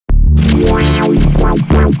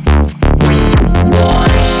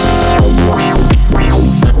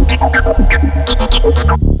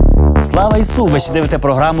Слава Ісу! Ви ще дивите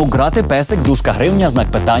програму «Грати песик, дужка гривня,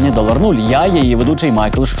 знак питання, $0. Я, її ведучий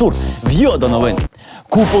Майклом Щур. В'йо до новин!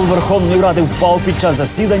 Купол Верховної Ради впав під час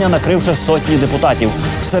засідання, накривши сотні депутатів.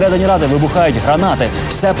 Всередині Ради вибухають гранати,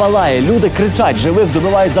 все палає, люди кричать, живих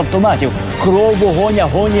добивають з автоматів. Кров, вогонь,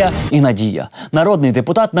 агонія і надія. Народний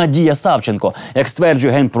депутат Надія Савченко. Як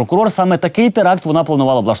стверджує генпрокурор, саме такий теракт вона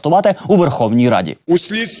планувала влаштувати у Верховній Раді. У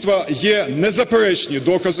слідства є незаперечні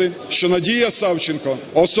докази, що Надія Савченко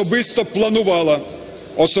особисто планувала,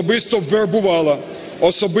 особисто вербувала,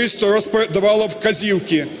 особисто роздавала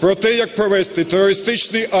вказівки про те, як провести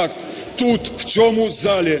терористичний акт тут, в цьому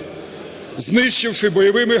залі, знищивши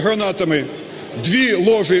бойовими гранатами 2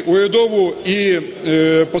 ложі урядову і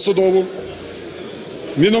посадову,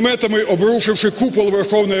 мінометами обрушивши купол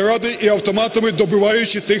Верховної Ради і автоматами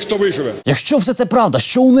добиваючи тих, хто виживе. Якщо все це правда,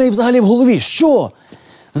 що у неї взагалі в голові? Що?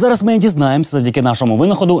 Зараз ми дізнаємося завдяки нашому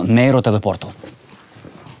винаходу нейротелепорту.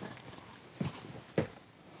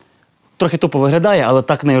 Трохи тупо виглядає, але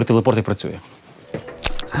так нейротелепорт і працює.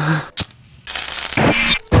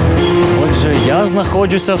 Отже, я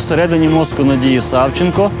знаходжуся всередині мозку Надії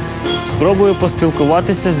Савченко. Спробую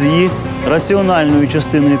поспілкуватися з її раціональною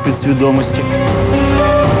частиною підсвідомості.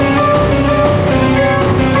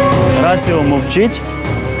 Раціо мовчить.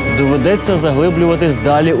 Доведеться заглиблюватись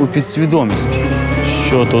далі у підсвідомість.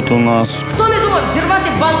 Що тут у нас? Хто не думав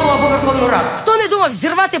зірвати Банкову або Верховну Раду? Хто не думав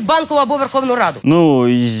зірвати Банкову або Верховну Раду? Ну,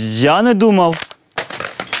 я не думав.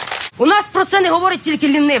 У нас про це не говорить тільки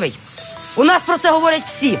лінивий. У нас про це говорять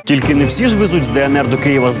всі. Тільки не всі ж везуть з ДНР до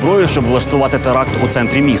Києва зброю, щоб влаштувати теракт у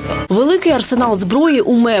центрі міста. Великий арсенал зброї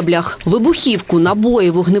у меблях. Вибухівку, набої,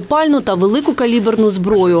 вогнепальну та великокаліберну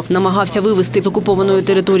зброю намагався вивезти з окупованої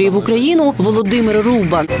території в Україну Володимир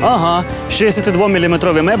Рубан. Ага,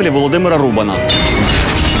 62-мм меблі Володимира Рубана.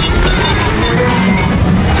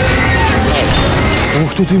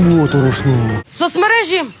 Ух, тут і моторошно. В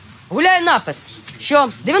соцмережі гуляє напис, що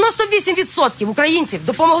 98% українців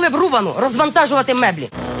допомогли б Рубану розвантажувати меблі.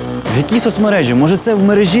 В якій соцмережі? Може, це в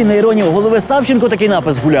мережі нейронів голови Савченко такий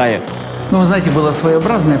напис гуляє? Ну, вы знаете, было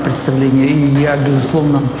своеобразное представление, и я,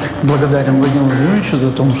 безусловно, благодарен Владимиру Владимировичу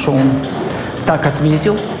за то, что он так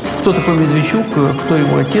ответил, кто такой Медведчук, кто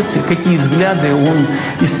его отец, и какие взгляды он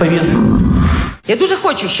исповедует. Я дуже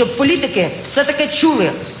хочу, щоб політики все-таки чули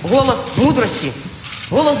голос мудрості,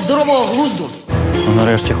 голос здорового глузду.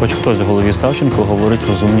 Нарешті хоч хтось в голові Савченко говорить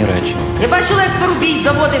розумні речі. Я бачила, як Парубій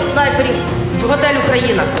заводив снайперів в готель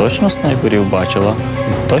 «Україна». Точно снайперів бачила?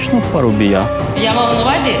 І точно Парубія? Я мала на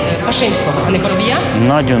увазі Пашинського, а не Парубія.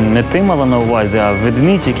 Надю, не ти мала на увазі, а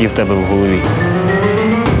ведмідь, який в тебе в голові.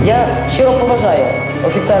 Я щиро поважаю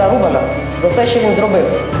офіцера Рубана за все, що він зробив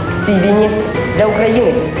в цій війні для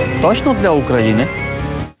України. Точно для України?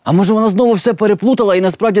 А може вона знову все переплутала і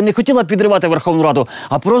насправді не хотіла підривати Верховну Раду,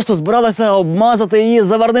 а просто збиралася обмазати її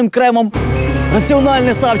заварним кремом?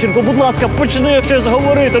 Раціональний Савченко, будь ласка, почни щось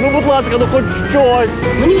говорити, ну будь ласка, ну хоч щось.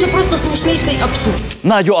 Мені вже просто смішний цей абсурд.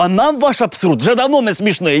 Надю, а нам ваш абсурд вже давно не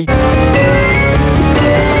смішний.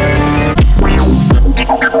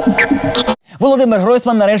 Володимир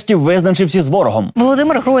Гройсман нарешті визначився з ворогом.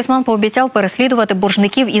 Володимир Гройсман пообіцяв переслідувати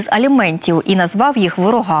боржників із аліментів і назвав їх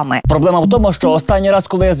ворогами. Проблема в тому, що останній раз,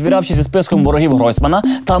 коли я звірявся зі списком ворогів Гройсмана,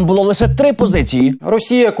 там було лише 3 позиції.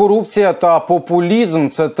 Росія, корупція та популізм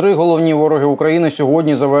 – це 3 головні вороги України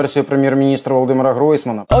сьогодні за версією прем'єр-міністра Володимира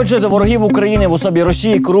Гройсмана. Отже, до ворогів України в особі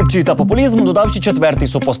Росії, корупцію та популізму додав ще 4-й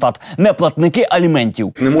супостат – неплатники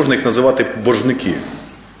аліментів. Не можна їх називати боржники.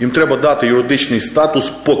 Їм треба дати юридичний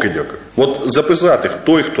статус покидьок. От записати,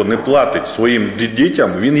 той, хто не платить своїм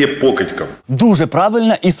дітям, він є покидьком. Дуже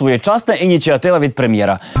правильна і своєчасна ініціатива від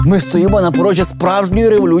прем'єра. Ми стоїмо на порозі справжньої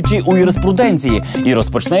революції у юриспруденції. І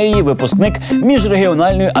розпочне її випускник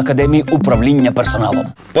Міжрегіональної академії управління персоналом.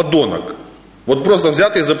 Подонок. От просто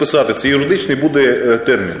взяти і записати, це юридичний буде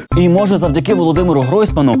термін. І може завдяки Володимиру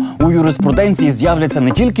Гройсману у юриспруденції з'являться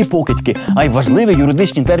не тільки покидьки, а й важливі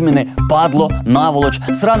юридичні терміни «падло», «наволоч»,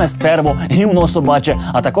 «сране стерво», «гівно собаче»,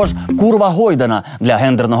 а також «курва гойдана» для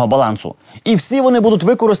гендерного балансу. І всі вони будуть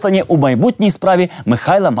використані у майбутній справі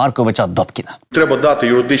Михайла Марковича Добкіна. Треба дати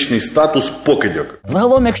юридичний статус покидьок.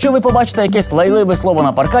 Загалом, якщо ви побачите якесь лайливе слово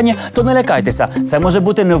на паркані, то не лякайтеся, це може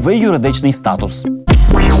бути новий юридичний статус.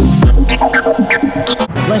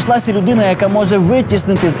 Знайшлася людина, яка може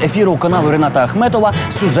витіснити з ефіру каналу Ріната Ахметова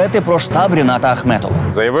сюжети про штаб Ріната Ахметова.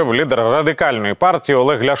 Заявив лідер Радикальної партії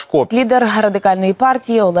Олег Ляшко. Лідер Радикальної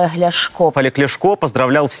партії Олег Ляшко. Олег Ляшко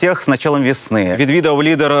поздравляв всіх з початком весни. Відвідав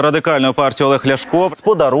лідер Радикальної партії Олег Ляшко. З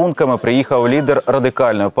подарунками приїхав лідер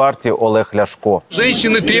Радикальної партії Олег Ляшко.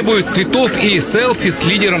 Женщины требуют цветов и селфи с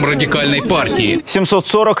лидером Радикальной партии.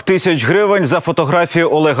 740 тисяч гривень за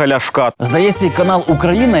фотографію Олега Ляшка. Здається, і канал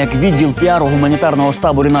 «Україна», як відділ піару гуманітарного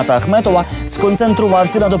штабу Ріната Ахметова,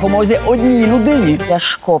 сконцентрувався на допомозі одній людині.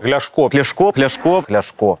 Ляшко. Ляшко, Ляшко, Ляшко,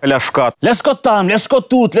 Ляшко, Ляшка. Ляшко там, Ляшко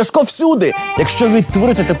тут, Ляшко всюди. Якщо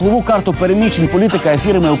відтворити теплову карту переміщень політика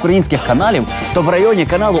ефірами українських каналів, то в районі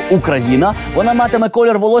каналу «Україна» вона матиме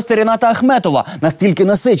колір волосся Ріната Ахметова. Настільки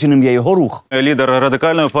насиченим є його рух. Лідер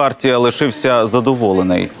Радикальної партії лишився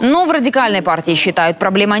задоволений. Ну, в Радикальной партии считают,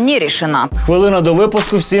 проблема не решена. Хвилина до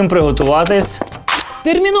випуску, всім приготуватись.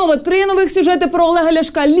 Терміново 3 нових сюжети про Олега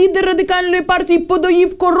Ляшка. Лідер Радикальної партії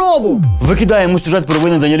подоїв корову. Викидаємо сюжет про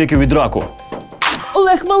винайдення ліків від раку.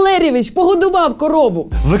 Олег Валерійович погодував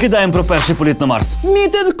корову. Викидаємо про перший політ на Марс.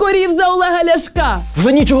 Мітинг корів за Олега Ляшка.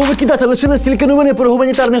 Вже нічого викидати, лишились тільки новини про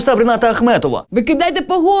гуманітарний штаб Ріната Ахметова. Викидайте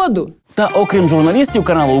погоду. Та окрім журналістів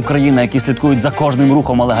каналу «Україна», які слідкують за кожним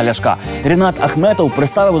рухом Олега Ляшка, Рінат Ахметов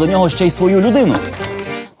приставив до нього ще й свою людину.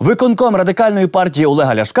 Виконком Радикальної партії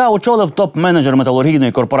Олега Ляшка очолив топ-менеджер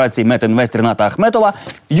металургійної корпорації «Метінвест» Ріната Ахметова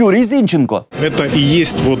Юрій Зінченко. Это и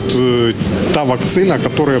есть та вакцина,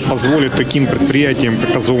 которая позволит таким предприятиям,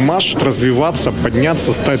 как «Азовмаш», развиваться,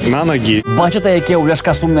 подняться, стать на ноги. Бачите, яке у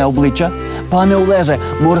Ляшка сумне обличчя? Пане Олеже,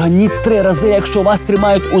 морганіть 3 рази, якщо вас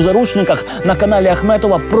тримають у заручниках на каналі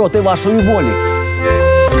Ахметова проти вашої волі.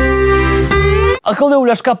 А коли у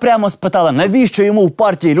Ляшка прямо спитали, навіщо йому в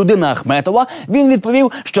партії людина Ахметова, він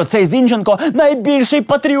відповів, що цей Зінченко – найбільший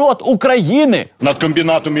патріот України. Над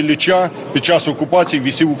комбінатом Ілліча під час окупації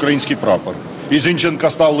висів український прапор. І Зінченка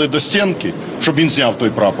ставили до стінки, щоб він зняв той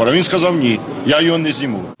прапор. А він сказав, ні, я його не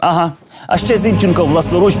зніму. Ага. А ще Зінченко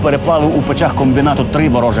власноруч переплавив у печах комбінату 3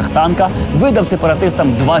 ворожих танка, видав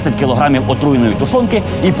сепаратистам 20 кілограмів отруйної тушонки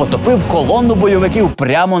і потопив колонну бойовиків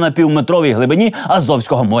прямо на півметровій глибині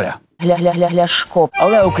Азовського моря. Ляшко.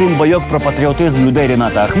 Але окрім байок про патріотизм людей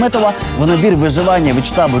Ріната Ахметова, в набір виживання від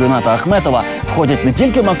штабу Ріната Ахметова входять не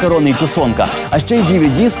тільки макарони і тушонка, а ще й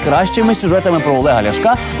DVD з кращими сюжетами про Олега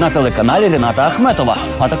Ляшка на телеканалі Ріната Ахметова,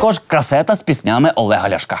 а також касета з піснями Олега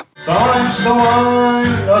Ляшка. Вставай, вставай,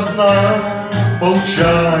 одна,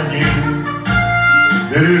 полчане,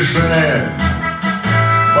 бережне,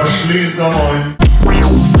 пошли домой.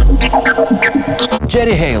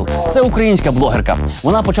 Джері Гейл – це українська блогерка.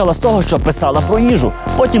 Вона почала з того, що писала про їжу,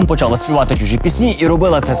 потім почала співати чужі пісні і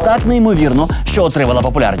робила це так неймовірно, що отримала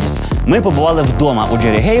популярність. Ми побували вдома у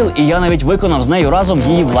Джері Гейл, і я навіть виконав з нею разом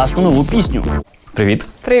її власну нову пісню. Привіт.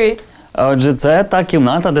 Привіт. Отже, це та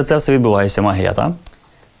кімната, де це все відбувається, магія, так?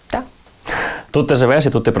 Так. Тут ти живеш і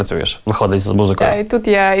тут ти працюєш, виходить з музикою. І тут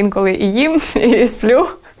я інколи і їм, і сплю.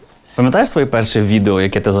 Пам'ятаєш своє перше відео,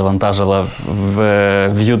 яке ти завантажила в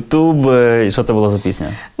YouTube? І що це було за пісня?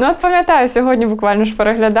 Ну, от пам'ятаю, сьогодні буквально ж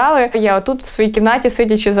переглядали. Я отут в своїй кімнаті,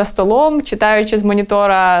 сидячи за столом, читаючи з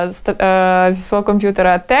монітора, зі свого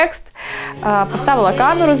комп'ютера текст, поставила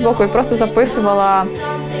камеру збоку і просто записувала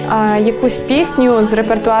якусь пісню з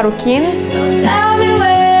репертуару кін.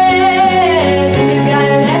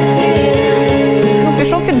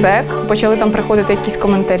 Пішов фідбек, почали там приходити якісь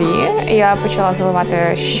коментарі, я почала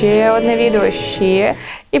заливати ще одне відео, ще.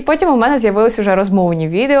 І потім у мене з'явилися вже розмовні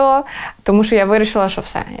відео, тому що я вирішила, що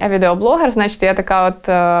все, я відеоблогер, значить я така от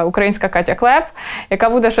українська Катя Клеп, яка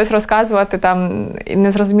буде щось розказувати там,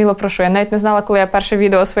 незрозуміло про що. Я навіть не знала, коли я перше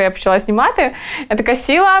відео своє почала знімати. Я така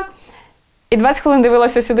сіла і 20 хвилин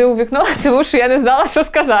дивилася сюди у вікно, тому що я не знала, що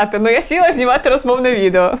сказати. Ну я сіла знімати розмовне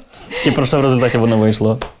відео. І про що в результаті воно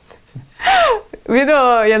вийшло?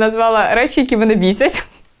 Відео я назвала «Речі, які мене бісять».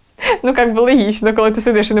 Ну, як би логічно, коли ти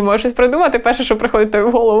сидиш і не можеш щось придумати, перше, що приходить тобі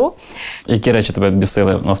в голову. Які речі тебе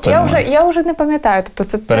бісили в той момент? Я вже не пам'ятаю.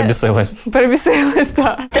 Тобто це перебісилась? Перебісилась,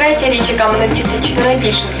 так. Третя річ, яка мене бісить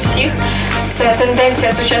найбільше з усіх, це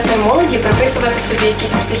тенденція сучасної молоді приписувати собі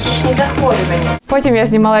якісь психічні захворювання. Потім я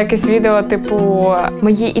знімала якесь відео, типу,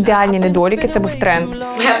 мої ідеальні недоліки, це був тренд.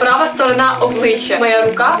 Моя права сторона обличчя, моя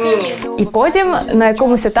рука – мій ніс. І потім на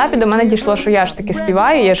якомусь етапі до мене дійшло, що я ж таки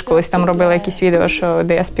співаю, я ж колись там робила якісь відео,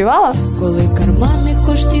 де я співала. Коли карманних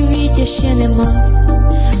коштів Вітя ще нема,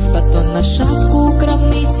 батон на шапку у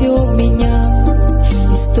крамниці обміняв.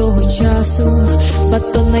 І з того часу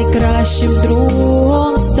батон найкращим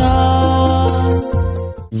другом став.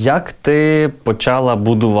 Як ти почала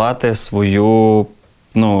будувати свою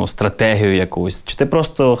стратегію якусь? Чи ти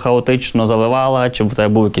просто хаотично заливала, чи в тебе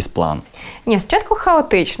був якийсь план? Ні, спочатку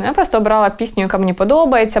хаотично. Я просто обрала пісню, яка мені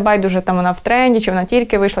подобається, байдуже там вона в тренді, чи вона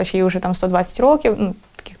тільки вийшла, чи їй вже там 120 років.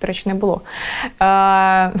 Таких, до речі, не було.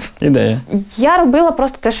 Ідея. Я робила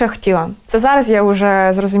просто те, що я хотіла. Це зараз я вже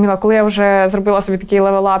зрозуміла, коли я вже зробила собі такий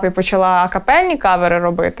левелап і почала акапельні кавери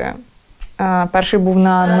робити. Перший був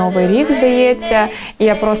на Новий рік, здається, і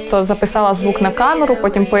я просто записала звук на камеру,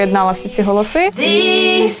 потім поєднала всі ці голоси.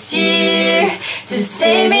 This year, to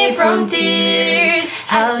save me from tears,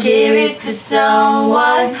 I'll give it to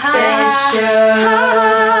someone special.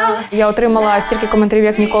 Я отримала стільки коментарів,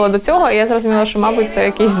 як ніколи до цього, і я зрозуміла, що, мабуть, це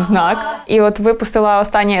якийсь знак. І от випустила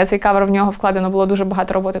останній цей кавер, в нього вкладено було дуже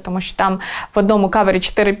багато роботи, тому що там в одному кавері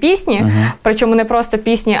 4 пісні, причому не просто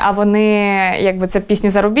пісні, а вони, якби це пісні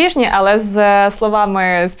зарубіжні, але з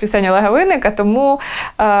словами з пісень Олега Винника, тому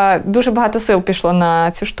дуже багато сил пішло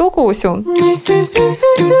на цю штуку усю.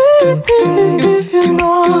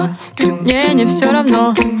 Мені все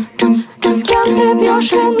равно, з ким ти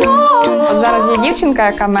п'єш вино. От зараз є дівчинка,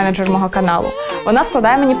 яка менеджер мого каналу. Вона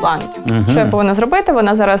складає мені план, що я повинна зробити.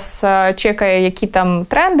 Вона зараз чекає, які там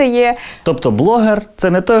тренди є. Тобто блогер – це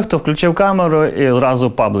не той, хто включив камеру і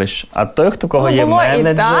одразу пабліш, а той, хто кого є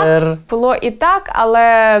менеджер. Було і так,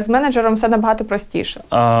 але з менеджером все набагато простіше.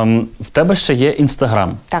 В тебе ще є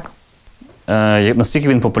Інстаграм. Так. Наскільки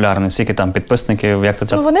він популярний? Скільки там підписників? Як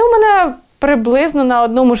ти Вони у мене приблизно на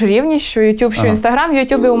одному ж рівні, що YouTube, що Instagram. В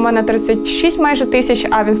YouTube у мене 36 майже тисяч,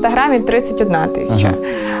 а в Instagram 31 тисяча.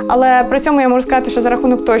 Але при цьому я можу сказати, що за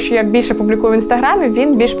рахунок того, що я більше публікую в Instagram,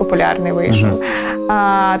 він більш популярний вийшов.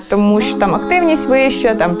 Тому що там активність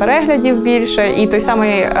вища, там переглядів більше. І той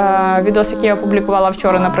самий відос, який я опублікувала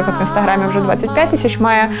вчора, наприклад, в Instagram вже 25 тисяч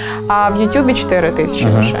має, а в YouTube 4 тисячі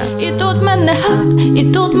лише. І тут мене хап, і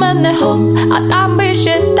тут мене хоп, а там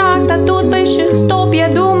пише так, та тут пише стоп. Я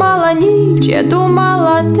думала ніч, я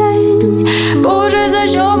думала день, Боже, за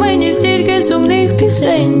що мені стільки сумних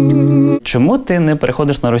пісень? Чому ти не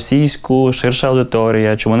переходиш на російську, ширша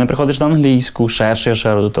аудиторія? Чому не переходиш на англійську,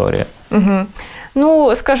 ширша аудиторія?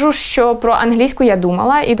 Скажу, що про англійську я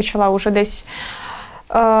думала і почала вже десь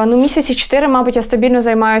місяці 4, мабуть, я стабільно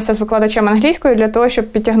займаюся з викладачем англійської для того,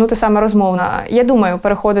 щоб підтягнути саме розмовно. Я думаю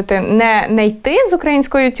переходити, не йти з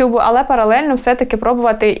українського ютубу, але паралельно все-таки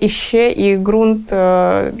пробувати іще і ґрунт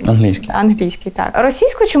англійський. Так.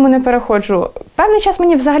 Російську чому не переходжу? Певний час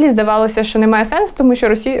мені взагалі здавалося, що немає сенсу, тому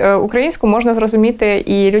що українську можна зрозуміти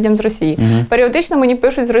і людям з Росії. Періодично мені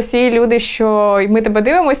пишуть з Росії люди, що ми тебе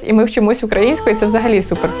дивимось і ми вчимось українською, і це взагалі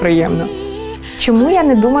суперприємно. Чому я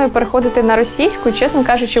не думаю переходити на російську? Чесно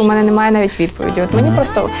кажучи, у мене немає навіть відповіді. От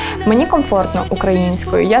мені комфортно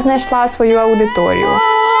українською. Я знайшла свою аудиторію.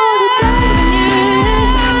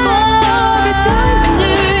 Обіцяй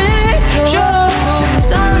мені, що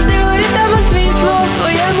завжди горітиме світло в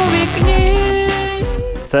твоєму вікні.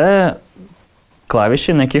 Це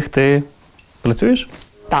клавіші, на яких ти працюєш?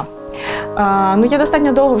 Так. Я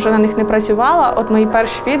достатньо довго вже на них не працювала. От мої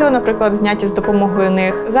перші відео, наприклад, зняті з допомогою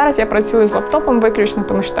них. Зараз я працюю з лаптопом виключно,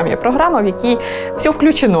 тому що там є програма, в якій все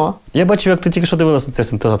включено. Я бачив, як ти тільки що дивилася на цей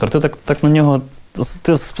синтезатор. Ти так на нього,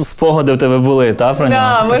 спогади в тебе були, та, про нього?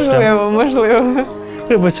 Так, можливо.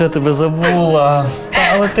 Вибач, я тебе забула.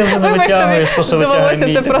 Але ти вже не витягуєш то, що витягує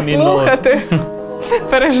мій це прослухати,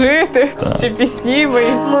 пережити ці пісні.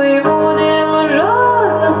 Ми будемо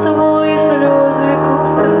жодно свої сльози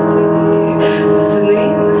ковтати, без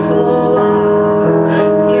ними слова,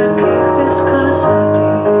 яких не сказати.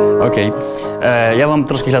 Окей. Я вам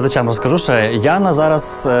трошки глядачам розкажу ще. Яна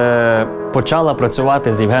зараз почала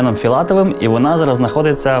працювати з Євгеном Філатовим, і вона зараз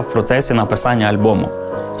знаходиться в процесі написання альбому.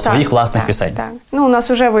 Своїх власних пісень. Так. У нас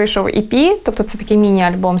вже вийшов EP, тобто це такий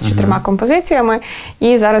міні-альбом з 4 композиціями,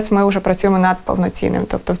 і зараз ми вже працюємо над повноцінним.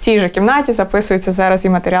 Тобто в цій же кімнаті записується зараз і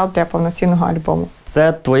матеріал для повноцінного альбому.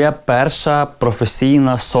 Це твоя перша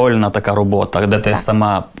професійна сольна така робота, де ти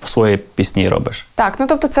сама свої пісні робиш? Так,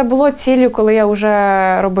 тобто це було ціллю, коли я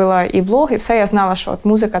вже робила і блог, і все, я знала, що от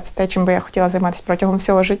музика – це те, чим би я хотіла займатися протягом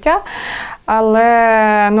всього життя,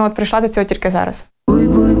 але прийшла до цього тільки зараз.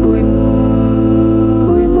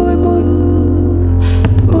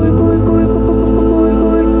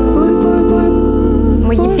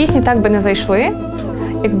 Пісні так би не зайшли,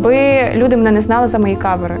 якби люди мене не знали за мої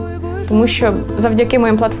кавери. Тому що завдяки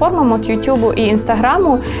моїм платформам, от Ютубу і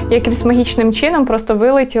Інстаграму, якимсь магічним чином просто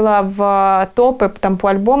вилетіла в топи там по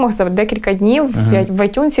альбомах за декілька днів. В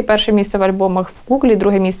iTunes перше місце в альбомах, в Гуглі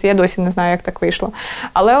друге місце. Я досі не знаю, як так вийшло.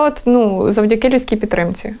 Але от, завдяки людській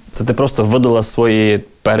підтримці. Це ти просто видала свої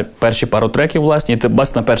перші пару треків власні, і ти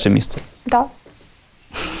бачиш на перше місце? Так.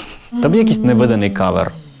 Тобі якийсь невиданий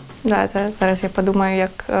кавер? Да, зараз я подумаю,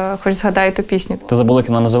 як хоч згадаю ту пісню. Ти забула, як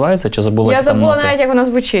вона називається, чи забула, Я забула навіть, як вона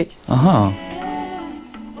звучить. Ага.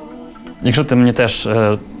 Якщо ти мені теж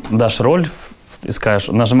даш роль і скажеш,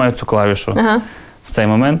 нажимаю цю клавішу, в цей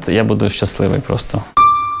момент я буду щасливий просто.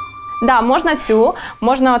 Да, можна цю,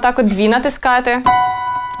 можна отак от дві натискати.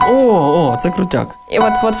 О, це крутяк. І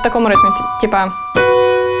от в такому ритмі, типа.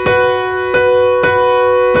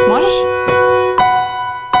 Можеш?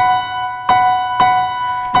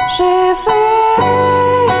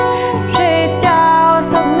 Живий, життя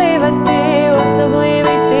особливе ти,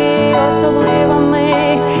 особливий ти, особлива ми.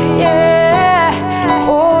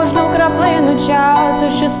 Кожну краплину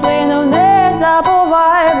часу, що сплинув, не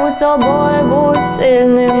забувай, будь собою, будь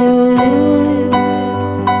сильним.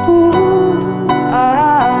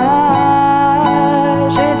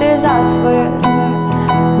 Жити за своє.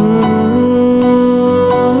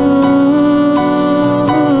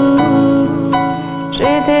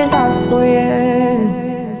 Жити за своє.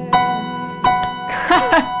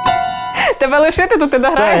 Тебе лишити тут, ти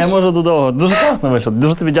дограєш? Так, я можу додовго. Дуже класно вийшло.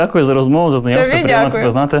 Дуже тобі дякую за розмову, за знайомство. Тобі приємно дякую.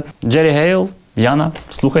 тебе знати. Джері Гейл, Яна,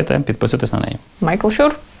 слухайте, підписуйтесь на неї. Майкл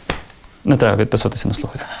Щур. Не треба підписуватися, не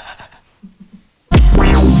слухайте.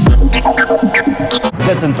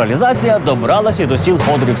 Децентралізація добралася до сіл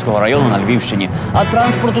Ходорівського району на Львівщині, а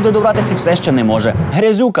транспорт туди добратися все ще не може.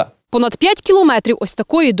 Грязюка. Понад 5 кілометрів ось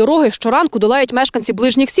такої дороги щоранку долають мешканці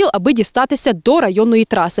ближніх сіл, аби дістатися до районної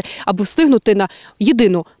траси. Аби встигнути на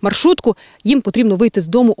єдину маршрутку, їм потрібно вийти з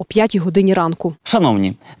дому о 5 годині ранку.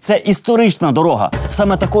 Шановні, це історична дорога.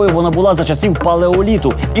 Саме такою вона була за часів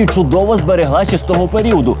палеоліту і чудово збереглася з того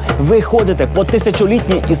періоду. Ви ходите по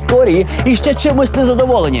тисячолітній історії і ще чимось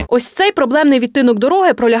незадоволені. Ось цей проблемний відтинок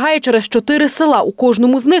дороги пролягає через 4 села. У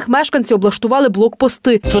кожному з них мешканці облаштували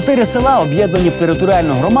блокпости. 4 села, об'єднані в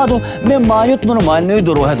територіальну громаду, не мають нормальної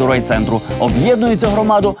дороги до райцентру. Об'єднує цю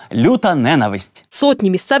громаду люта ненависть. Сотні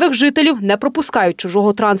місцевих жителів не пропускають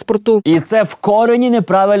чужого транспорту. І це в корені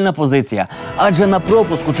неправильна позиція. Адже на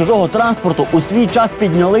пропуску чужого транспорту у свій час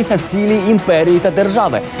піднялися цілі імперії та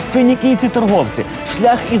держави. Фінікійці-торговці,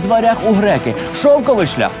 шлях із варяг у греки, шовковий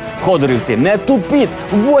шлях. Ходорівці, не тупіть,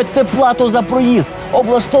 вводьте плату за проїзд,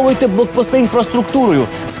 облаштовуйте блокпости інфраструктурою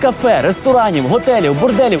з кафе, ресторанів, готелів,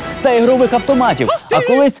 борделів та ігрових автоматів. А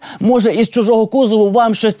колись, може, із чужого кузову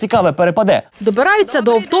вам щось цікаве перепаде. Добираються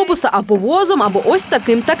до автобуса або возом, або ось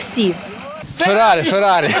таким таксі.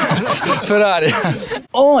 Феррарі.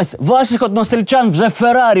 Ось, ваших односельчан вже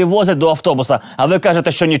Феррарі возять до автобуса, а ви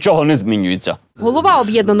кажете, що нічого не змінюється. Голова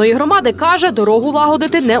об'єднаної громади каже, дорогу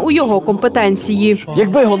лагодити не у його компетенції.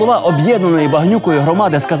 Якби голова об'єднаної багнюкою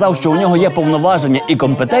громади сказав, що у нього є повноваження і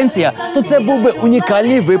компетенція, то це був би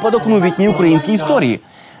унікальний випадок у новітній українській історії.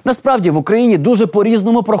 Насправді в Україні дуже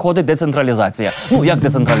по-різному проходить децентралізація. Ну, як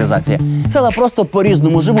децентралізація? Села просто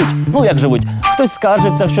по-різному живуть. Ну, як живуть? Хтось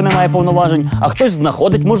скаржиться, що немає повноважень, а хтось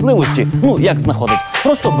знаходить можливості. Ну, як знаходить?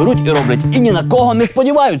 Просто беруть і роблять. І ні на кого не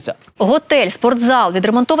сподіваються. Готель, спортзал,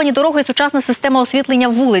 відремонтовані дороги і сучасна система освітлення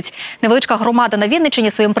вулиць. Невеличка громада на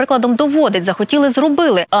Вінниччині своїм прикладом доводить. Захотіли –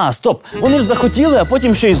 зробили. А, стоп. Вони ж захотіли, а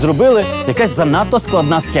потім ще й зробили. Якась занадто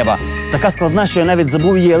складна схема. Така складна, що я навіть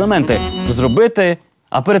забув її елементи. Зробити...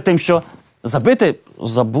 А перед тим, що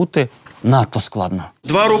забути надто складно.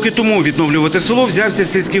 2 роки тому відновлювати село взявся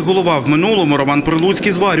сільський голова. В минулому Роман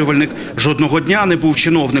Прилуцький зварювальник. Жодного дня не був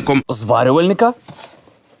чиновником. Зварювальника?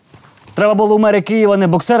 Треба було у мери Києва не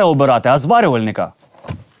боксера обирати, а зварювальника.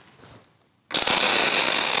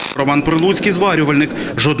 Роман Прилуцький зварювальник.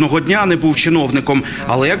 Жодного дня не був чиновником.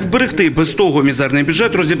 Але як вберегти без того мізерний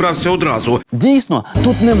бюджет, розібрався одразу. Дійсно,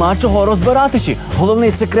 тут нема чого розбиратися.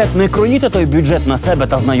 Головний секрет – не кроїти той бюджет на себе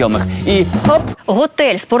та знайомих. І хоп!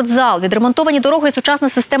 Готель, спортзал, відремонтовані дороги і сучасна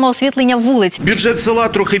система освітлення вулиць. Бюджет села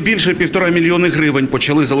трохи більше 1,5 мільйони гривень.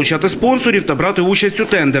 Почали залучати спонсорів та брати участь у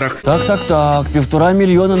тендерах. Так. 1,5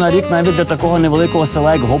 мільйона на рік навіть для такого невеликого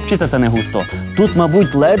села, як Гопчиця, це не густо. Тут,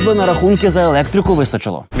 мабуть, ледве на рахунки за електрику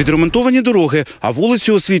вистачило. Відремонтовані дороги, а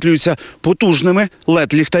вулиці освітлюються потужними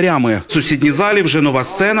LED-ліхтарями. В сусідній залі вже нова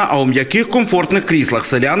сцена, а у м'яких комфортних кріслах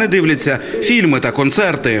селяни дивляться фільми та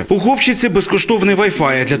концерти. У Гопчиці безкоштовний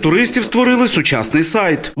Wi-Fi, а для туристів створили сучасний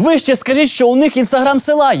сайт. Ви ще скажіть, що у них інстаграм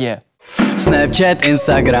села є. Снепчат,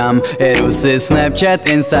 інстаграм, еруси,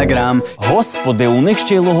 снепчат, інстаграм. Господи, у них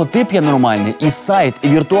ще й логотип є нормальний, і сайт, і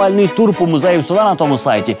віртуальний тур по музею села на тому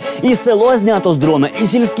сайті, і село знято з дрона, і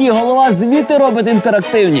сільський голова звіти робить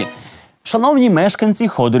інтерактивні. Шановні мешканці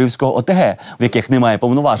Ходорівського ОТГ, в яких немає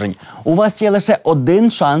повноважень, у вас є лише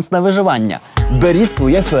один шанс на виживання. Беріть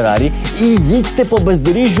своє Феррарі і їдьте по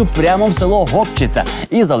бездоріжжю прямо в село Гопчиця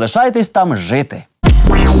і залишайтесь там жити.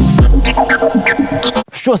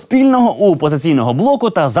 Що спільного у опозиційного блоку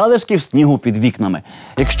та залишків снігу під вікнами?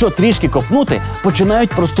 Якщо трішки копнути, починають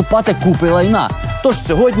проступати купи лайна. Тож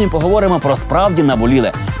сьогодні поговоримо про справді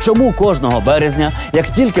наболіле. Чому кожного березня, як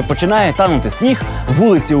тільки починає танути сніг,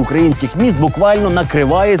 вулиці українських міст буквально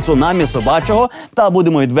накриває цунамі собачого, та,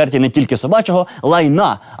 будемо відверті, не тільки собачого,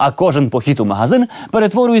 лайна, а кожен похід у магазин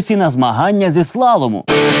перетворюється на змагання зі слалому.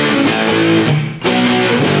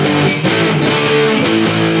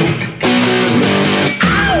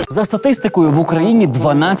 За статистикою, в Україні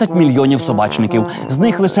 12 мільйонів собачників. З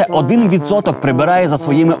них лише 1% прибирає за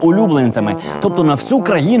своїми улюбленцями. Тобто на всю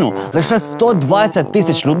країну лише 120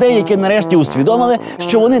 тисяч людей, які нарешті усвідомили,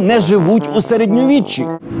 що вони не живуть у середньовіччі.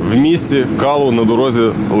 В місті калу на дорозі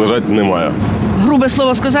лежать немає. Грубе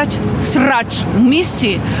слово сказати, срач в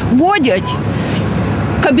місті водять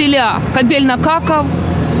кабеля. Кабель накакав.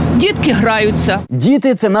 Дітки граються.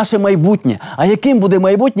 Діти – це наше майбутнє. А яким буде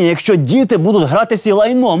майбутнє, якщо діти будуть гратися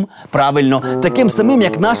лайном? Правильно, таким самим,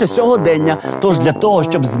 як наше сьогодення. Тож для того,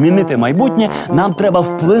 щоб змінити майбутнє, нам треба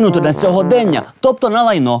вплинути на сьогодення, тобто на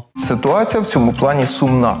лайно. Ситуація в цьому плані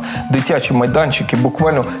сумна. Дитячі майданчики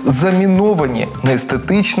буквально заміновані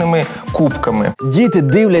неестетичними кубками. Діти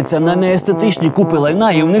дивляться на неестетичні купи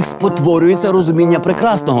лайна, і у них спотворюється розуміння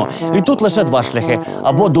прекрасного. І тут лише два шляхи.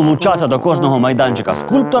 Або долучати до кожного майданчика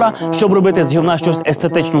скульптора, щоб робити з гівна щось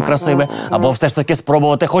естетично красиве, або все ж таки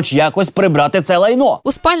спробувати хоч якось прибрати це лайно.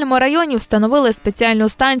 У спальному районі встановили спеціальну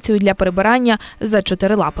станцію для прибирання за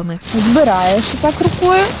чотирилапами. Збираєш так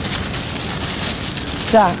рукою,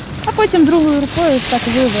 так, а потім другою рукою так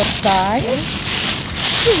вивертаєш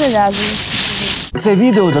і зав'язуєш. Це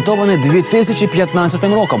відео датоване 2015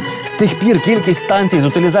 роком. З тих пір кількість станцій з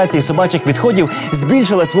утилізації собачих відходів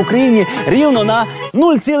збільшилась в Україні рівно на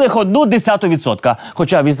 0,1%.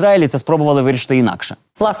 Хоча в Ізраїлі це спробували вирішити інакше.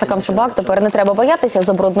 Власникам собак тепер не треба боятися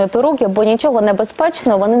забруднити руки, бо нічого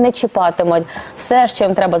небезпечного вони не чіпатимуть. Все, що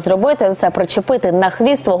їм треба зробити, це причепити на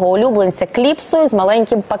хвіст свого улюбленця кліпсою з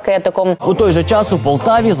маленьким пакетиком. У той же час у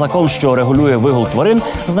Полтаві закон, що регулює вигул тварин,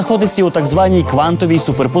 знаходиться у так званій квантовій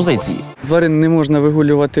суперпозиції. Тварин не можна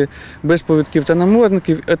вигулювати без повідків та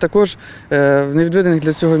намордників, а також в невідведених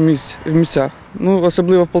для цього місцях.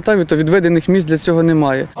 Особливо в Полтаві, то відведених місць для цього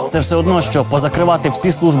немає. Це все одно, що позакривати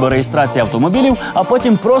всі служби реєстрації автомобілів, а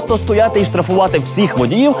потім просто стояти і штрафувати всіх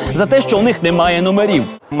водіїв за те, що у них немає номерів.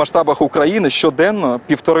 В масштабах України щоденно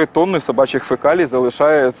 1,5 тонни собачих фекалій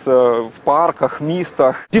залишається в парках,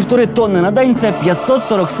 містах. 1,5 тонни на день – це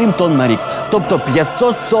 547 тонн на рік. Тобто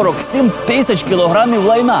 547 тисяч кілограмів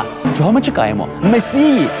лайна. Чого ми чекаємо?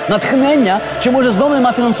 Месії? Натхнення? Чи може знову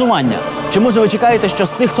нема фінансування? Чи може ви чекаєте, що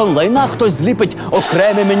з цих тонн лайна хтось зліпить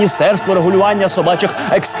окреме міністерство регулювання собачих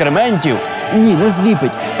екскрементів? Ні, не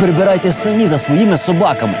зліпить. Прибирайте самі за своїми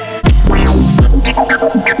собаками.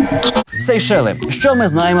 Сейшели. Що ми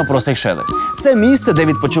знаємо про Сейшели? Це місце, де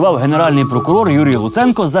відпочивав генеральний прокурор Юрій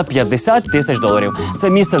Луценко за $50 тисяч. Це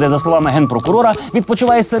місце, де, за словами генпрокурора,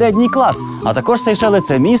 відпочиває середній клас. А також Сейшели –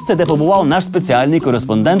 це місце, де побував наш спеціальний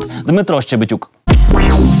кореспондент Дмитро Щебетюк.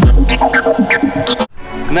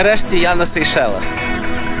 Нарешті я на Сейшелах.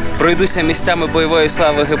 Пройдуся місцями бойової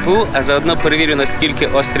слави ГПУ, а заодно перевірю, наскільки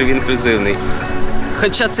острів інклюзивний.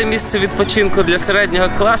 Хоча це місце відпочинку для середнього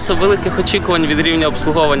класу, великих очікувань від рівня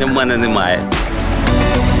обслуговування в мене немає.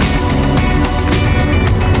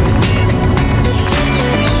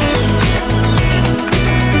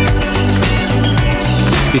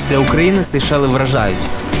 Після України Сейшели вражають.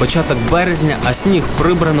 Початок березня, а сніг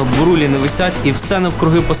прибрано, бурулі не висять і все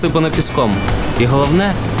навкруги посипано піском. І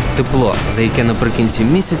головне – тепло, за яке наприкінці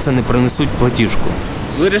місяця не принесуть платіжку.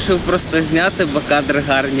 Вирішив просто зняти, бо кадри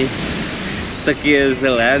гарні. Таке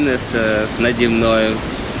зелене все наді мною.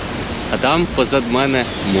 А там позад мене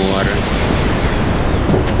море.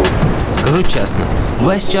 Скажу чесно,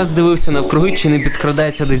 весь час дивився навкруги, чи не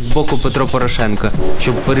підкрадається десь збоку Петро Порошенко,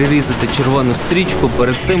 щоб перерізати червону стрічку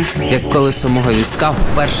перед тим, як колесо мого візка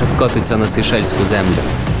вперше вкотиться на сейшельську землю.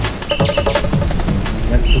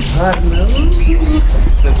 Як тут гарно.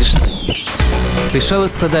 Сейшели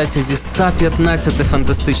складаються зі 115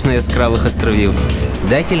 фантастично яскравих островів.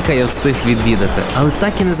 Декілька я встиг відвідати, але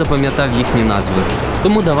так і не запам'ятав їхні назви.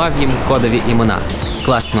 Тому давав їм кодові імена.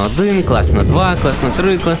 Класно 1, класно 2, класно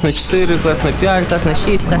 3, класно 4, класно 5, класно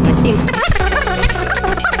 6, класно 7.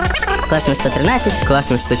 Класно 113,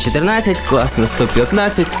 класно 114, класно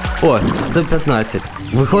 115. О, 115.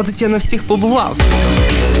 Виходить, я на всіх побував.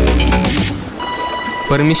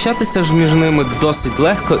 Переміщатися ж між ними досить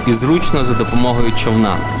легко і зручно за допомогою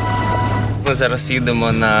човна. Ми зараз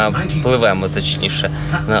пливемо точніше,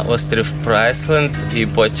 на острів Прайсленд і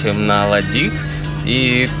потім на Ладік.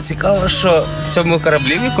 І цікаво, що в цьому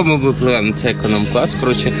кораблі, в якому ми пливемо, це економ-клас,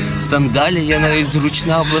 коротше, там далі є навіть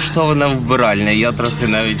зручна облаштована вбиральня. Я трохи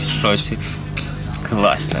навіть в шоці.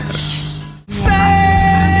 Класно, коротше.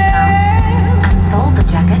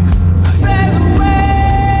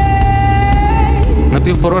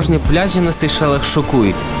 Напівпорожні пляжі на Сейшелах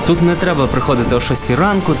шокують. Тут не треба приходити о 6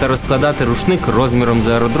 ранку та розкладати рушник розміром з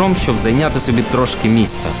аеродром, щоб зайняти собі трошки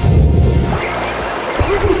місця.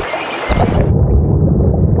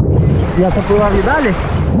 Я запливав і далі.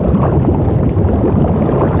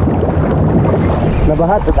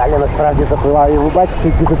 Набагато далі насправді запливав. І ви бачите,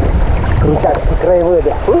 які тут крутяцькі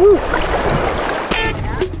краєвиди.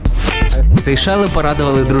 Сейшели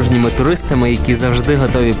порадували дружніми туристами, які завжди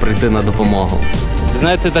готові прийти на допомогу.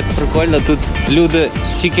 Знаєте, так прикольно, тут люди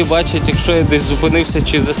тільки бачать, якщо я десь зупинився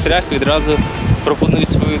чи застряг, відразу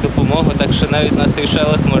пропонують свою допомогу, так що навіть на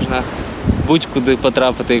Сейшелах можна будь-куди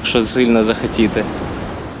потрапити, якщо сильно захотіти.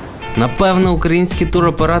 Напевно, український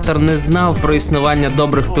туроператор не знав про існування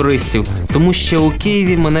добрих туристів, тому ще у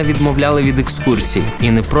Києві мене відмовляли від екскурсій.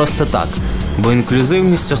 І не просто так, бо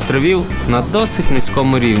інклюзивність островів на досить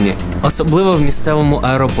низькому рівні. Особливо в місцевому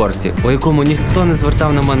аеропорті, у якому ніхто не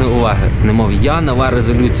звертав на мене уваги, немов я нова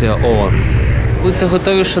резолюція ООН. Будьте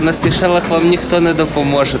готові, що на Сейшелах вам ніхто не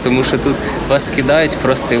допоможе, тому що тут вас кидають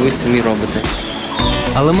просто і ви самі робите.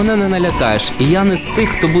 Але мене не налякаєш, і я не з тих,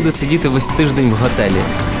 хто буде сидіти весь тиждень в готелі.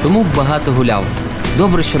 Тому багато гуляв.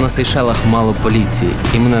 Добре, що на Сейшелах мало поліції,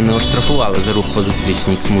 і мене не оштрафували за рух по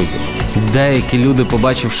зустрічній смузі. Деякі люди,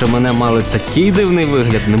 побачивши мене, мали такий дивний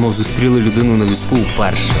вигляд, немов зустріли людину на візку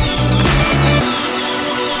вперше.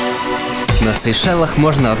 На Сейшелах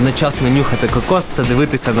можна одночасно нюхати кокос та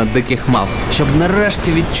дивитися на диких мав, щоб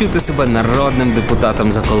нарешті відчути себе народним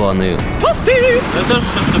депутатом за колоною. Не те,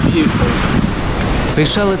 що собі.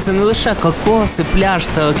 Сейшели – це не лише кокоси, пляж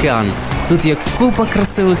та океан. Тут є купа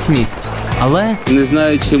красивих місць. Але не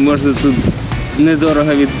знаю, чи можна тут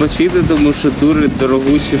недорого відпочити, тому що тури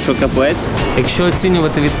дорогущі, що капець. Якщо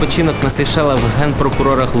оцінювати відпочинок на Сейшелах в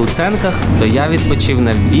генпрокурорах Луценках, то я відпочив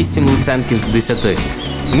на 8 Луценків з 10.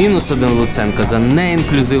 Мінус 1 Луценко за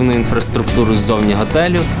неінклюзивну інфраструктуру ззовні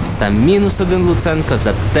готелю та мінус 1 Луценко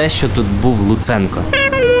за те, що тут був Луценко.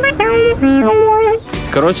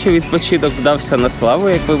 Коротше, відпочинок вдався на славу,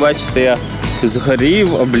 як ви бачите, я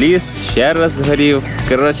згорів, обліз, ще раз згорів.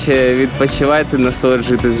 Коротше, відпочивайте,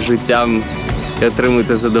 насолоджуйтесь життям і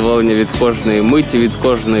отримуйте задоволення від кожної миті, від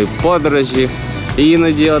кожної подорожі. І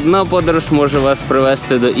іноді одна подорож може вас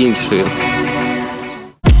привести до іншої.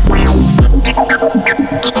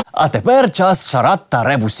 А тепер час шарад та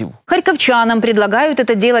ребусів. Харків'янам предлагають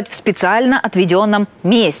це робити в спеціально відведеному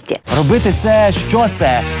місці. Робити це, що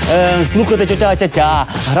це? Слухати тьотя-тятя,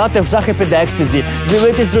 грати в шахи під екстазі,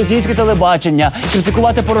 дивитись російське телебачення,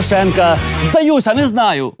 критикувати Порошенка. Здаюся, не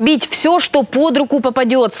знаю. Бить все, що під руку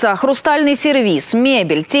попадеться. Хрустальний сервіс,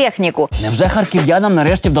 мебель, техніку. Невже харків'янам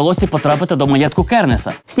нарешті вдалося потрапити до маєтку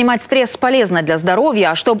Кернеса? Знімати стрес полезно для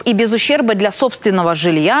здоров'я, щоб і без ущерба для собственного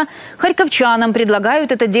жилья, харків'янам предлагають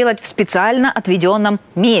це робити в спеціально відведеному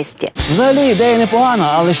місці. Взагалі ідея непогана,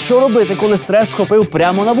 але що робити, коли стрес схопив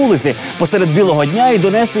прямо на вулиці? Посеред білого дня і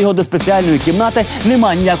донести його до спеціальної кімнати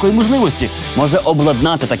немає ніякої можливості. Може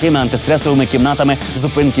обладнати такими антистресовими кімнатами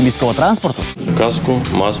зупинки міського транспорту? Каску,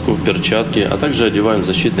 маску, перчатки, а также одеваем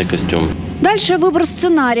защитный костюм. Дальше выбор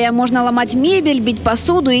сценария. Можно ломать мебель, бить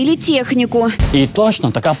посуду или технику. І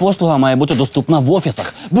точно, така послуга має бути доступна в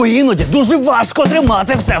офісах. Бо іноді дуже важко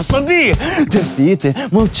тримати все в собі. Терпіти,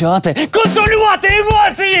 мовчати, контролювати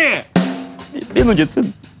емоції! Іноді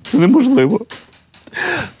це неможливо.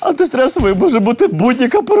 Антистресовою може бути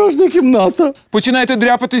будь-яка порожня кімната. Починайте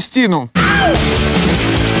дряпати стіну.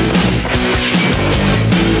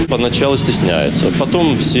 Поначалу стесняются,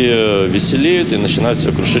 потом все веселеют и начинают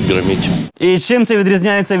все крушить, громить. І чим це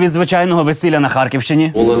відрізняється від звичайного весілля на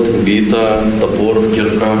Харківщині? Молот, бита, топор,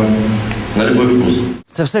 кирка. На любой вкус.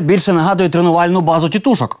 Це все більше нагадує тренувальну базу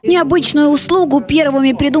тітушок. Необычную услугу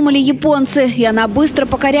первыми придумали японцы, и она быстро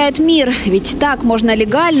покоряет мир. Ведь так можно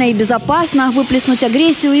легально и безопасно выплеснуть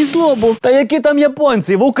агрессию и злобу. Та які там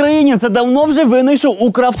японці? В Україні це давно вже винайшов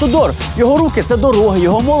Укравтодор. Його руки – це дороги,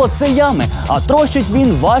 його молот – це ями. А трощить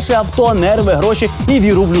він ваше авто, нерви, гроші і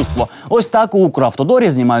віру в людство. Ось так у Укравтодорі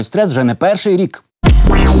знімають стрес вже не перший рік.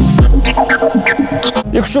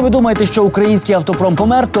 Якщо ви думаєте, що український автопром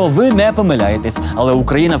помер, то ви не помиляєтесь. Але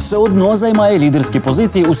Україна все одно займає лідерські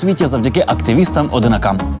позиції у світі завдяки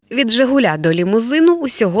активістам-одинакам. Від «Жигуля» до лімузину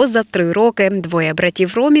усього за 3 роки. Двоє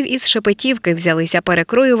братів-ромів із Шепетівки взялися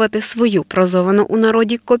перекроювати свою прозовану у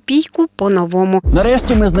народі копійку по-новому.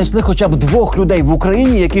 Нарешті ми знайшли хоча б 2 людей в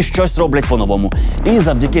Україні, які щось роблять по-новому. І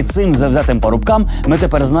завдяки цим завзятим парубкам ми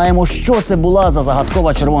тепер знаємо, що це була за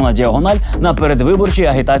загадкова червона діагональ на передвиборчій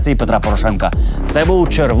агітації Петра Порошенка. Це був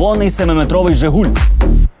червоний 7-метровий «Жигуль».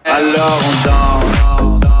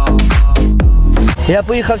 Я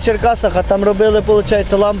поїхав в Черкасах, а там робили,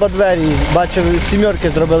 виходить, ламба-двері. Бачив, 7-ки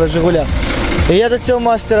зробили «Жигуля». І я до цього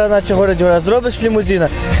мастера почав говорити, зробиш лімузина?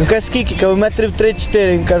 Він каже, скільки? Кажу, метрів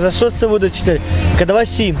 3-4. Він каже, а що це буде 4? Каже, давай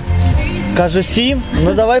 7. Кажу, 7?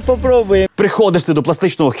 Ну давай попробуємо. Приходиш ти до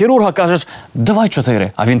пластичного хірурга, кажеш, давай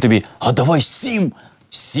 4. А він тобі, а давай 7.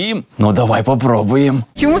 7? Ну давай попробуємо.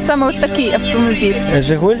 Чому саме от такий автомобіль?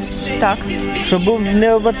 «Жигуль»? Так. Щоб був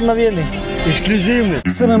необикновений. Ексклюзивний.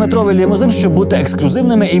 7-метровий лімузин, щоб бути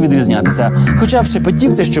ексклюзивними і відрізнятися. Хоча в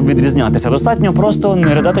Шепетівці, щоб відрізнятися, достатньо просто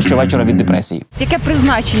не ридати щовечора від депресії. Яке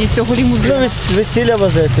призначення цього лімузину? Весілля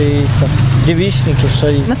возити і там, дівічники, що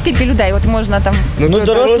і. Наскільки людей от можна там? Ну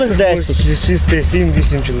дорослих 10.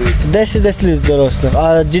 7-8 чоловік. 10 літ дорослих,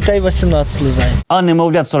 а дітей 18 влізає. А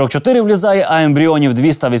немовлят 44 влізає, а ембріонів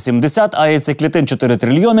 280, а яйцеклітин 4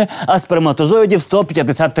 трильйони, а сперматозоїдів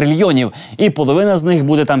 150 трильйонів. І половина з них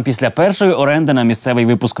буде там після першої оренди на місцевий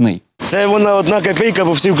випускний. Це вона 1 копійка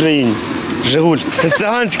по всій Україні. «Жигуль». Це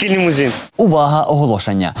циганський лімузин. Увага,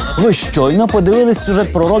 оголошення. Ви щойно подивились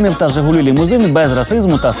сюжет про ромів та «Жигулі» лімузин без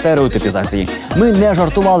расизму та стереотипізації. Ми не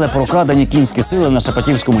жартували про крадені кінські сили на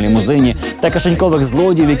шепетівському лімузині та кишенькових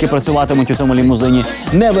злодіїв, які працюватимуть у цьому лімузині.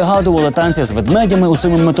 Не вигадували танці з ведмедями у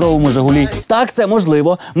 7-метровому «Жигулі». Так, це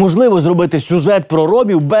можливо. Можливо зробити сюжет про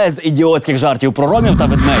ромів без ідіотських жартів про ромів та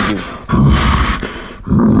ведмедів.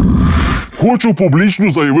 Хочу публічно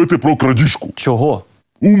заявити про крадіжку. Чого?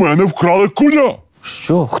 У мене вкрали коня.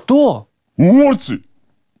 Що? Хто? Угорці.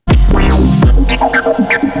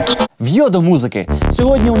 В'йо до музики.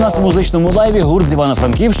 Сьогодні у нас в музичному лайві гурт з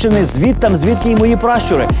Івано-Франківщини «Звідтам, звідки і мої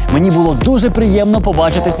пращури». Мені було дуже приємно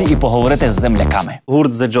побачитися і поговорити з земляками.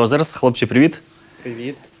 Гурт The Jozers. Хлопці, привіт.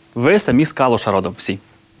 Привіт. Ви самі з Калуша родом всі.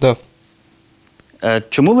 Так.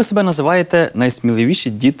 Чому ви себе називаєте найсміливіші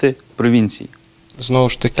діти провінції? Знову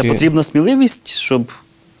ж таки... Це потрібна сміливість, щоб...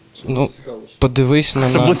 Ну, подивись на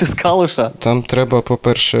нас. Щоб бути з Калуша. Там треба,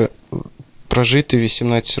 по-перше, прожити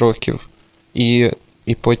 18 років і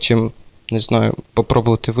потім, не знаю,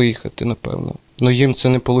 попробувати виїхати, напевно. Ну, їм це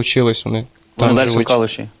не вийшло, вони там далі живуть. в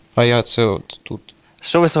Калуші. А я це от тут.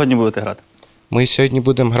 Що ви сьогодні будете грати? Ми сьогодні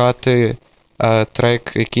будемо грати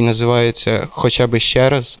трек, який називається «Хоча б ще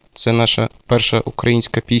раз». Це наша перша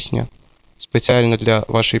українська пісня, спеціально для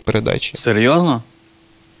вашої передачі. Серйозно?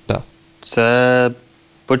 Так. Це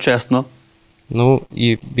почесно. Ну,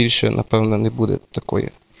 і більше, напевно, не буде такої.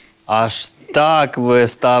 Аж так ви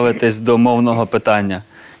ставитесь до мовного питання.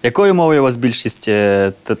 Якою мовою у вас більшість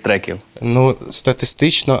треків? Ну,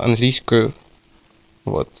 статистично англійською.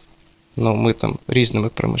 От. Ну, ми там різними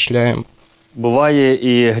промишляємо. Буває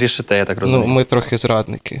і грішите, я так розумію. Ну, ми трохи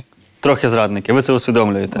зрадники. Трохи зрадники, ви це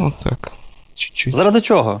усвідомлюєте? Ну, так, чуть-чуть. Заради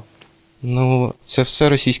чого? Ну, це все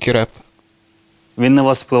російський реп. Він на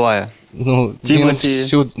вас впливає? Ну, Тімоті... він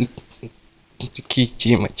всюди... Такий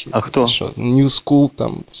Тімоті. А хто? Що? New School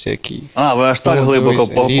там всякий. А, ви аж так глибоко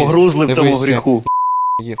погрузли в цьому гріху.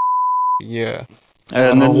 Є.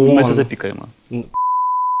 Ми це запікаємо.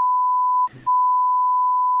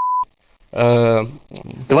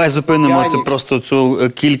 Давай зупинимо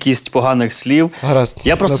цю кількість поганих слів. Гаразд.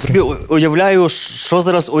 Я просто собі уявляю, що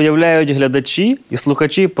зараз уявляють глядачі і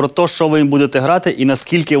слухачі про те, що ви їм будете грати, і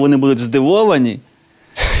наскільки вони будуть здивовані,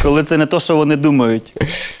 коли це не те, що вони думають.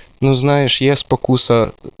 Ну, знаєш, є спокуса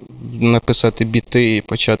написати біти і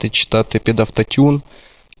почати читати під автотюн,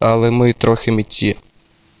 але ми трохи митці.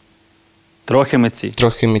 Трохи митці?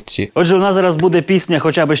 Трохи митці. Отже, у нас зараз буде пісня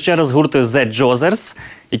хоча б ще раз гурту The Jozers,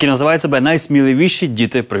 які називають себе «Найсміливіші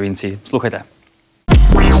діти провінції». Слухайте.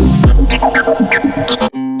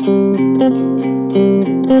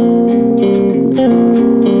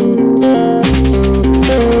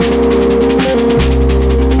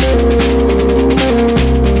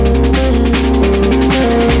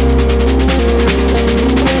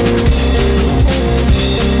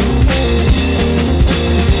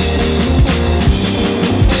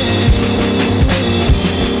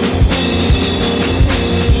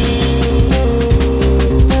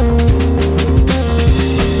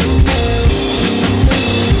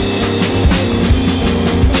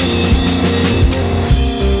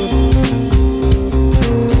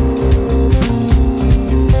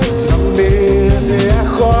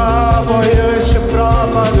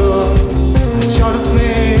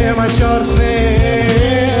 а чорт з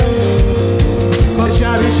ним,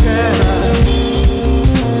 хоча б іще раз.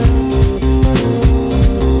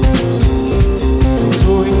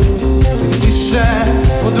 Танцуй, і ще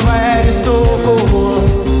у двері стуку,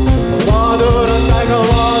 воду роздай,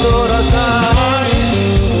 воду роздай,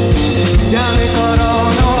 я не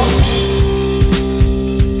корону.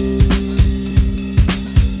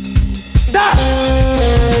 Да!